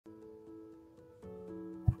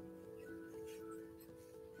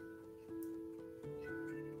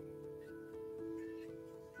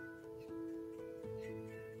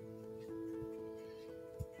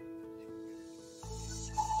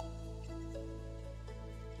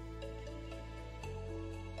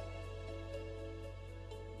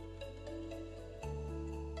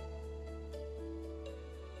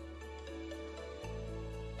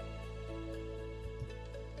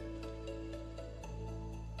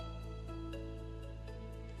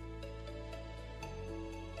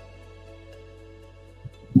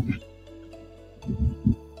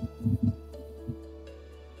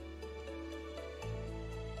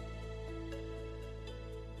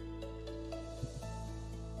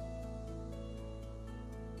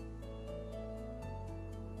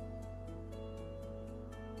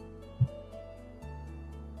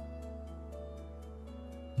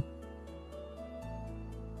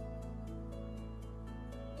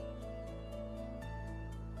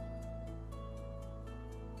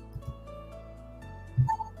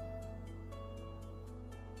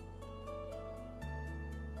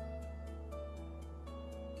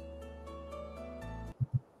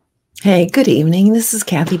Hey, good evening. This is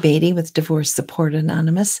Kathy Beatty with Divorce Support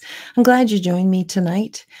Anonymous. I'm glad you joined me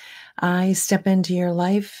tonight. I step into your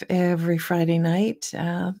life every Friday night,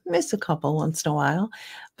 miss a couple once in a while,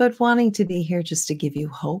 but wanting to be here just to give you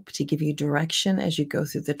hope, to give you direction as you go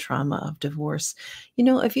through the trauma of divorce.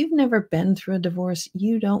 If you've never been through a divorce,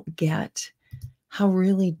 you don't get how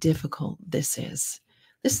really difficult this is.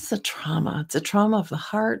 This is a trauma. It's a trauma of the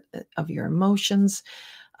heart, of your emotions,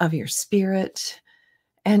 of your spirit,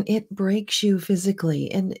 and it breaks you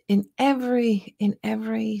physically and in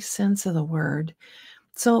every sense of the word.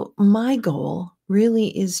 So my goal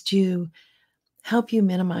really is to help you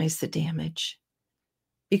minimize the damage,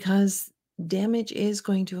 because damage is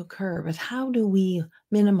going to occur, but how do we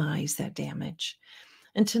minimize that damage?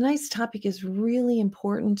 And tonight's topic is really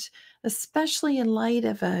important, especially in light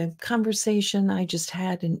of a conversation I just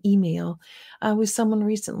had, an email with someone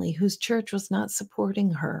recently whose church was not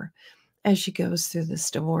supporting her as she goes through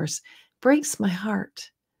this divorce. Breaks my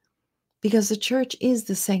heart, because the church is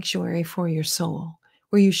the sanctuary for your soul,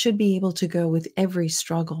 where you should be able to go with every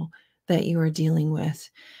struggle that you are dealing with.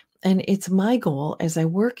 And it's my goal as I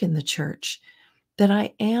work in the church that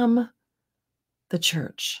I am the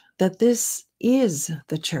church, that this is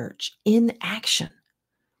the church in action,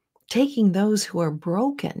 taking those who are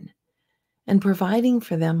broken and providing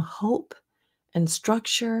for them hope and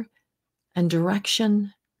structure and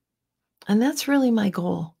direction. And that's really my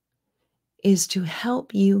goal, is to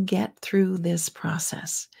help you get through this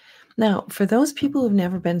process. Now, for those people who've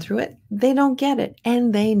never been through it, they don't get it,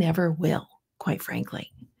 and they never will, quite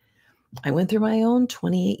frankly. I went through my own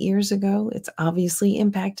 28 years ago. It's obviously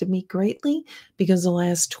impacted me greatly because the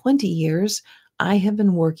last 20 years, I have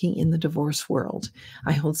been working in the divorce world.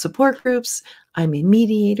 I hold support groups. I'm a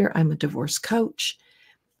mediator. I'm a divorce coach.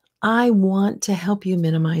 I want to help you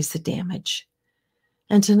minimize the damage.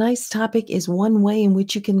 And tonight's topic is one way in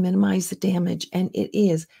which you can minimize the damage. And it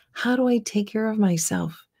is, how do I take care of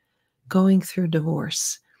myself going through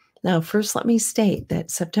divorce? Now, first, let me state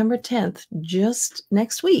that September 10th, just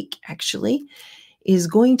next week, actually, is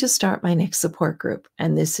going to start my next support group.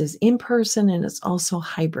 And this is in person and it's also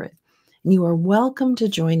hybrid. And you are welcome to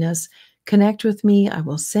join us. Connect with me. I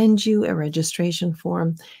will send you a registration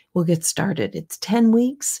form. We'll get started. It's 10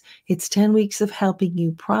 weeks. It's 10 weeks of helping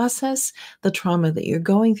you process the trauma that you're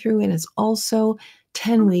going through. And it's also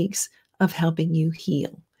 10 weeks of helping you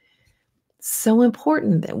heal. So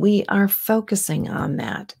important that we are focusing on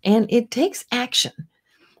that. And it takes action.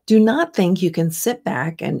 Do not think you can sit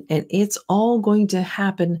back and it's all going to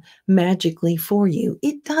happen magically for you.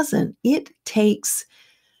 It doesn't. It takes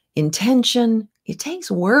intention. It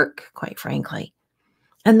takes work, quite frankly.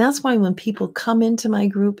 And that's why when people come into my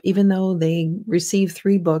group, even though they receive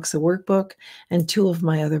 3 books, a workbook and 2 of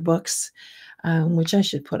my other books, which I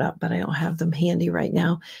should put up, but I don't have them handy right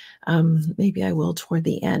now. Maybe I will toward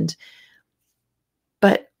the end.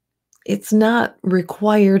 But it's not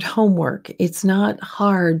required homework. It's not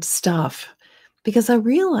hard stuff, because I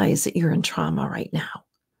realize that you're in trauma right now.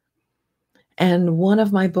 And one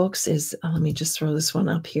of my books is, let me just throw this one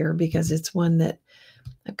up here because it's one that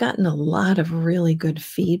I've gotten a lot of really good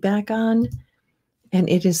feedback on. And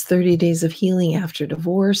it is 30 Days of Healing After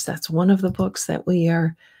Divorce. That's one of the books that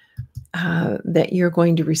that you're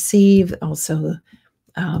going to receive. Also,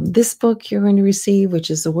 this book you're going to receive,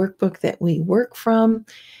 which is the workbook that we work from.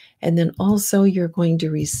 And then also you're going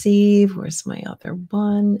to receive, where's my other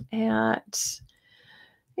one at?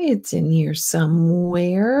 It's in here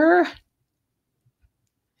somewhere.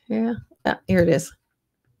 Yeah, here it is.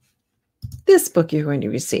 This book you're going to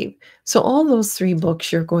receive. So all those 3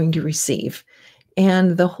 books you're going to receive.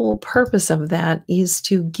 And the whole purpose of that is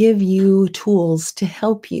to give you tools to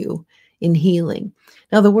help you in healing.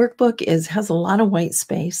 Now, the workbook has a lot of white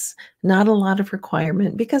space, not a lot of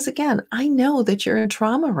requirement, because again, I know that you're in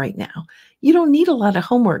trauma right now. You don't need a lot of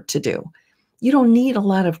homework to do. You don't need a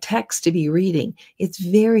lot of text to be reading. It's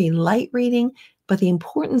very light reading, but the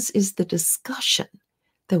importance is the discussion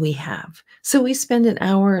that we have. So we spend an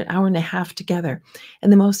hour and a half together.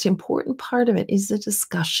 And the most important part of it is the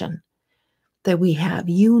discussion that we have.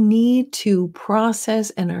 You need to process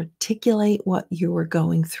and articulate what you are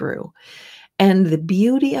going through. And the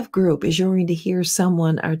beauty of group is you're going to hear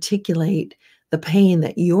someone articulate the pain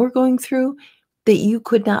that you're going through that you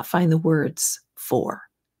could not find the words for.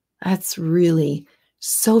 That's really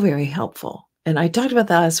so very helpful. And I talked about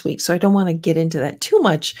that last week, so I don't want to get into that too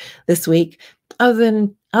much this week,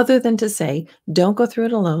 other than to say, don't go through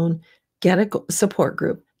it alone. Get a support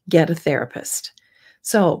group, get a therapist.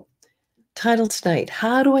 So, title tonight,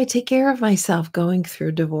 how do I take care of myself going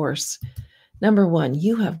through divorce? Number 1,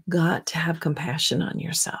 you have got to have compassion on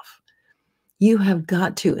yourself. You have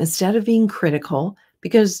got to, instead of being critical,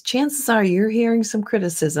 because chances are you're hearing some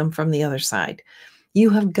criticism from the other side. You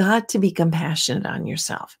have got to be compassionate on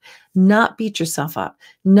yourself, not beat yourself up,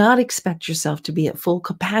 not expect yourself to be at full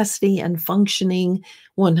capacity and functioning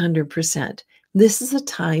 100%. This is a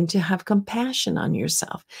time to have compassion on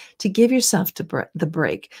yourself, to give yourself the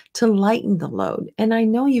break, to lighten the load. And I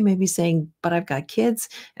know you may be saying, but I've got kids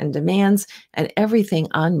and demands and everything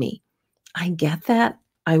on me. I get that.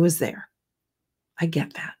 I was there. I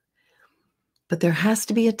get that. But there has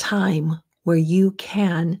to be a time where you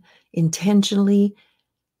can intentionally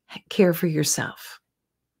care for yourself.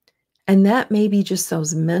 And that may be just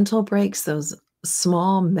those mental breaks, those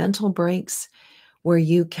small mental breaks where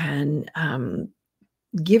you can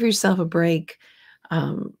give yourself a break,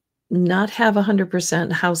 not have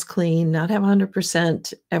 100% house clean, not have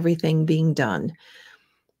 100% everything being done,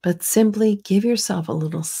 but simply give yourself a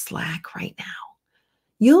little slack right now.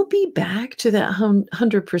 You'll be back to that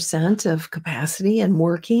 100% of capacity and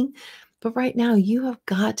working. But right now, you have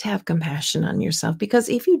got to have compassion on yourself, because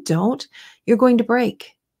if you don't, you're going to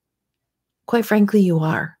break. Quite frankly, you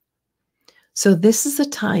are. So this is a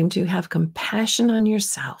time to have compassion on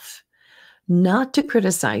yourself, not to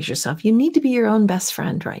criticize yourself. You need to be your own best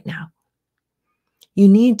friend right now. You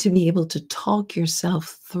need to be able to talk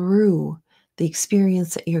yourself through the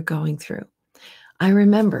experience that you're going through. I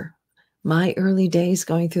remember my early days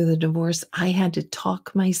going through the divorce. I had to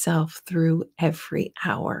talk myself through every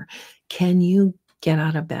hour. Can you get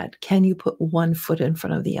out of bed? Can you put one foot in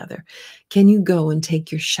front of the other? Can you go and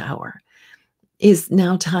take your shower? Is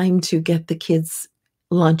now time to get the kids'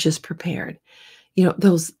 lunches prepared? You know,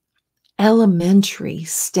 those elementary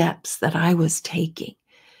steps that I was taking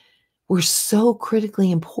were so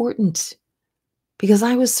critically important because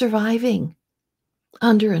I was surviving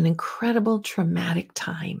under an incredible traumatic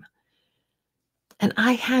time. And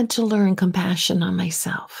I had to learn compassion on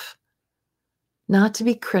myself, not to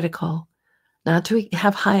be critical, not to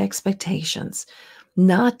have high expectations,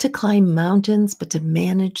 not to climb mountains, but to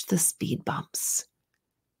manage the speed bumps.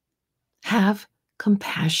 Have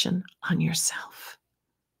compassion on yourself.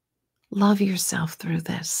 Love yourself through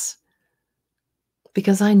this,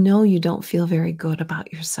 because I know you don't feel very good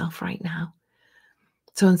about yourself right now.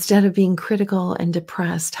 So instead of being critical and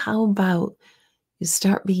depressed, how about you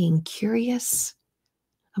start being curious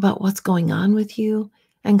about what's going on with you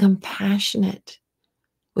and compassionate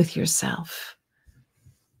with yourself?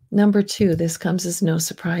 Number 2, this comes as no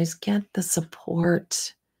surprise, get the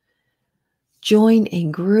support. Join a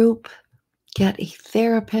group, get a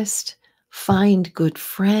therapist, find good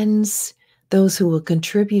friends, those who will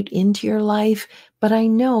contribute into your life. But I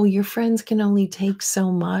know your friends can only take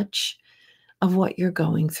so much of what you're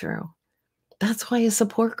going through. That's why a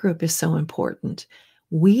support group is so important.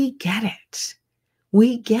 We get it.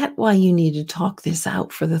 We get why you need to talk this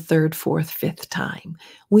out for the 3rd, 4th, 5th time.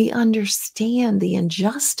 We understand the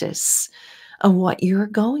injustice of what you're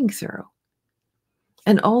going through.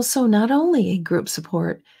 And also, not only a group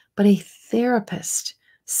support, but a therapist,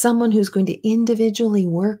 someone who's going to individually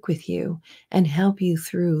work with you and help you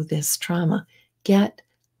through this trauma. Get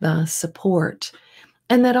the support.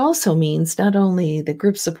 And that also means not only the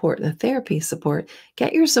group support, the therapy support,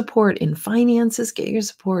 get your support in finances, get your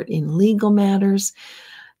support in legal matters,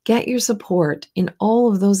 get your support in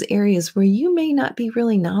all of those areas where you may not be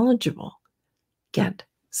really knowledgeable. Get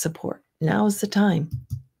support. Now is the time,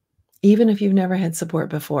 even if you've never had support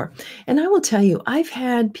before. And I will tell you, I've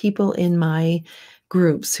had people in my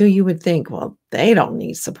groups who you would think, well, they don't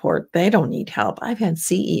need support. They don't need help. I've had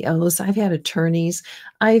CEOs, I've had attorneys,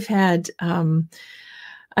 I've had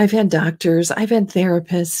doctors, I've had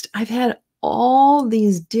therapists, I've had all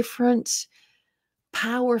these different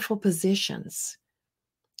powerful positions.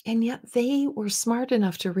 And yet they were smart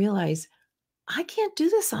enough to realize, I can't do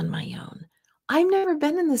this on my own. I've never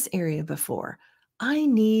been in this area before. I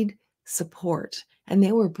need support. And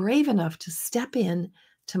they were brave enough to step in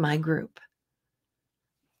to my group.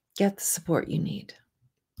 Get the support you need.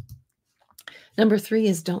 Number 3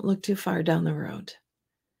 is don't look too far down the road.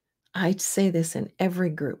 I say this in every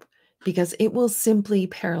group because it will simply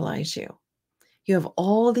paralyze you. You have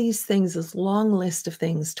all these things, this long list of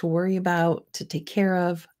things to worry about, to take care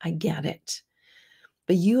of. I get it.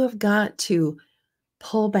 But you have got to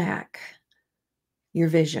pull back your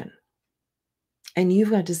vision. And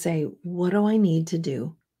you've got to say, what do I need to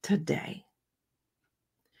do today?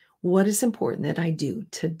 What is important that I do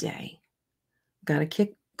today? I've got to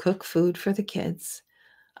cook food for the kids.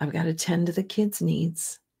 I've got to tend to the kids'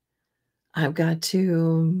 needs. I've got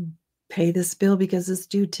to pay this bill because it's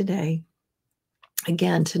due today.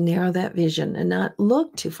 Again, to narrow that vision and not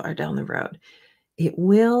look too far down the road. It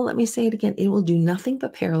will, let me say it again, it will do nothing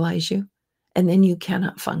but paralyze you, and then you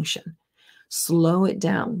cannot function. Slow it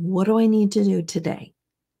down. What do I need to do today?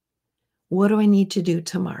 What do I need to do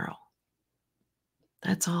tomorrow?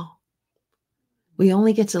 That's all. We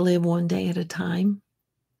only get to live one day at a time.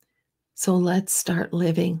 So let's start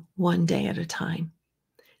living one day at a time.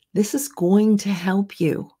 This is going to help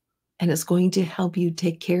you, and it's going to help you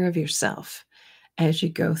take care of yourself as you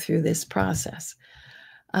go through this process.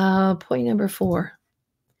 Point number 4,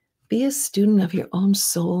 be a student of your own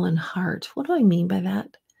soul and heart. What do I mean by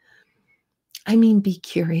that? I mean, be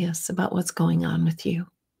curious about what's going on with you.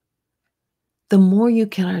 The more you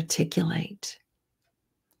can articulate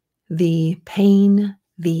the pain,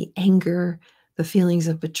 the anger, the feelings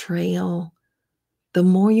of betrayal, the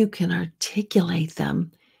more you can articulate them,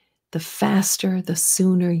 the faster, the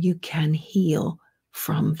sooner you can heal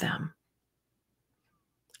from them.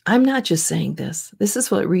 I'm not just saying this. This is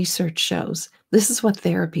what research shows. This is what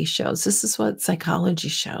therapy shows. This is what psychology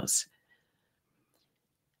shows.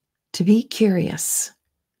 To be curious,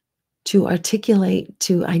 to articulate,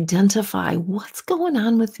 to identify what's going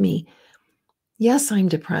on with me. Yes, I'm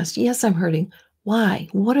depressed. Yes, I'm hurting. Why?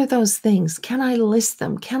 What are those things? Can I list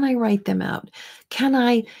them? Can I write them out? Can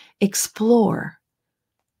I explore?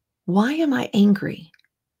 Why am I angry?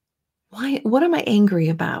 What am I angry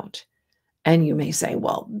about? And you may say,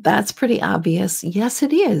 well, that's pretty obvious. Yes,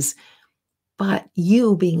 it is. But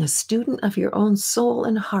you, being a student of your own soul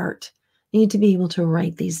and heart, need to be able to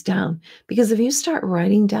write these down. Because if you start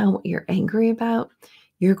writing down what you're angry about,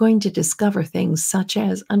 you're going to discover things such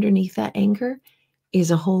as underneath that anger is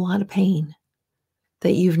a whole lot of pain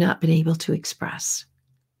that you've not been able to express.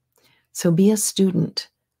 So be a student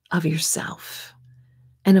of yourself.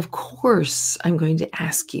 And of course, I'm going to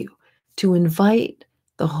ask you to invite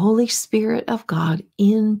the Holy Spirit of God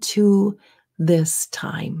into this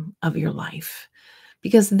time of your life,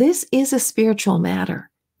 because this is a spiritual matter.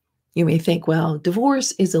 You may think, well,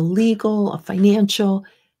 divorce is a legal, a financial.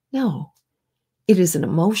 No, it is an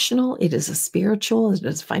emotional, it is a spiritual, it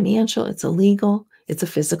is financial, it's a legal, it's a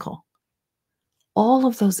physical. All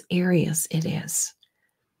of those areas it is.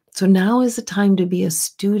 So now is the time to be a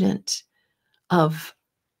student of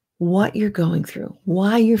what you're going through,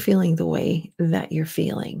 why you're feeling the way that you're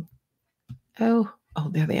feeling. Oh,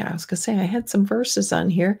 there they are. I was going to say I had some verses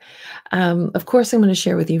on here. Of course, I'm going to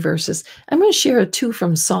share with you verses. I'm going to share 2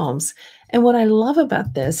 from Psalms. And what I love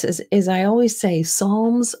about this is I always say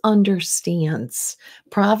Psalms understands.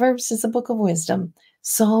 Proverbs is a book of wisdom.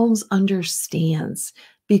 Psalms understands,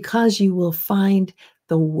 because you will find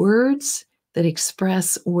the words that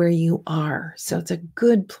express where you are. So it's a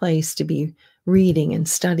good place to be reading and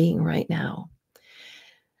studying right now.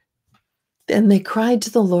 And they cried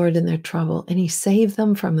to the Lord in their trouble, and he saved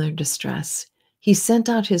them from their distress. He sent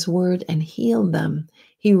out his word and healed them.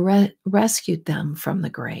 He rescued them from the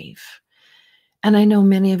grave. And I know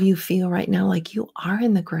many of you feel right now like you are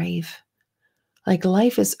in the grave, like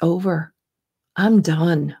life is over. I'm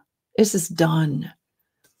done. This is done.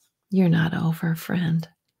 You're not over, friend.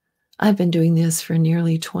 I've been doing this for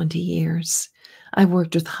nearly 20 years. I've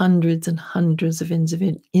worked with hundreds and hundreds of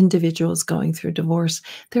individuals going through divorce.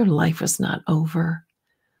 Their life was not over,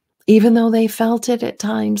 even though they felt it at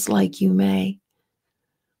times like you may.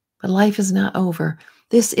 But life is not over.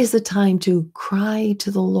 This is a time to cry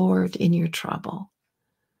to the Lord in your trouble.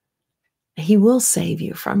 He will save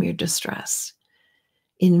you from your distress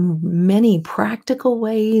in many practical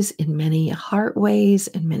ways, in many heart ways,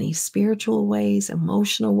 in many spiritual ways,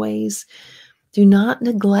 emotional ways. Do not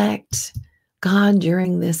neglect God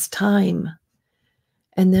during this time.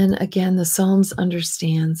 And then again, the Psalms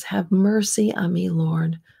understands, have mercy on me,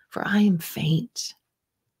 Lord, for I am faint.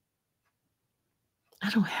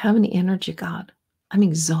 I don't have any energy, God. I'm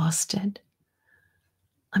exhausted.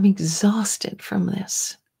 I'm exhausted from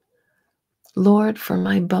this. Lord, for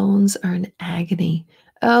my bones are in agony.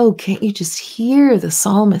 Oh, can't you just hear the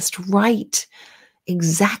psalmist write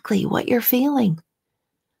exactly what you're feeling?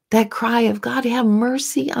 That cry of, God, have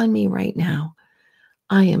mercy on me right now.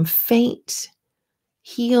 I am faint.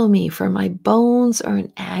 Heal me, for my bones are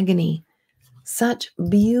in agony. Such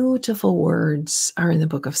beautiful words are in the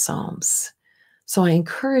book of Psalms. So I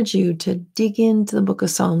encourage you to dig into the book of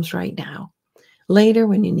Psalms right now. Later,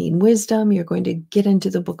 when you need wisdom, you're going to get into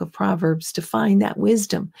the book of Proverbs to find that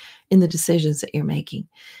wisdom in the decisions that you're making.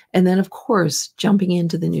 And then, of course, jumping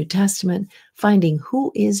into the New Testament, finding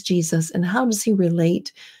who is Jesus and how does he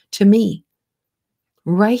relate to me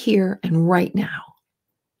right here and right now.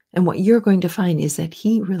 And what you're going to find is that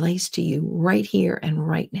he relates to you right here and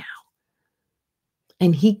right now.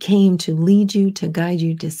 And he came to lead you, to guide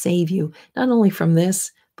you, to save you, not only from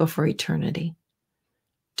this, but for eternity.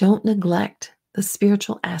 Don't neglect the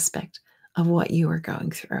spiritual aspect of what you are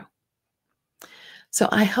going through. So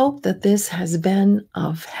I hope that this has been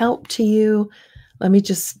of help to you. Let me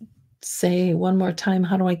just say one more time,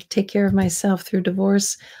 how do I take care of myself through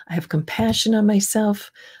divorce? I have compassion on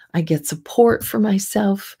myself. I get support for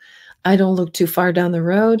myself. I don't look too far down the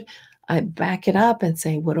road. I back it up and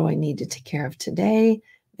say, what do I need to take care of today?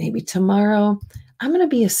 Maybe tomorrow. I'm going to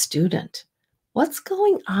be a student. What's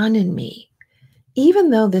going on in me? Even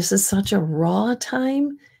though this is such a raw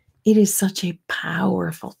time, it is such a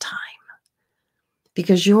powerful time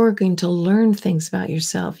because you're going to learn things about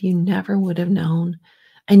yourself you never would have known.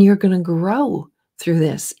 And you're going to grow through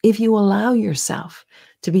this if you allow yourself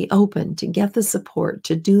to be open, to get the support,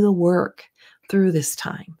 to do the work through this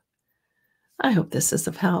time. I hope this is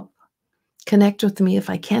of help. Connect with me if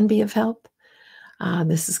I can be of help.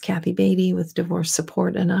 This is Kathy Beatty with Divorce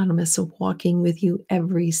Support Anonymous, walking with you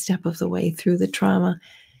every step of the way through the trauma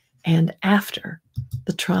and after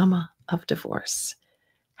the trauma of divorce.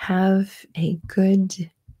 Have a good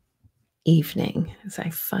evening as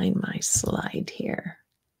I find my slide here.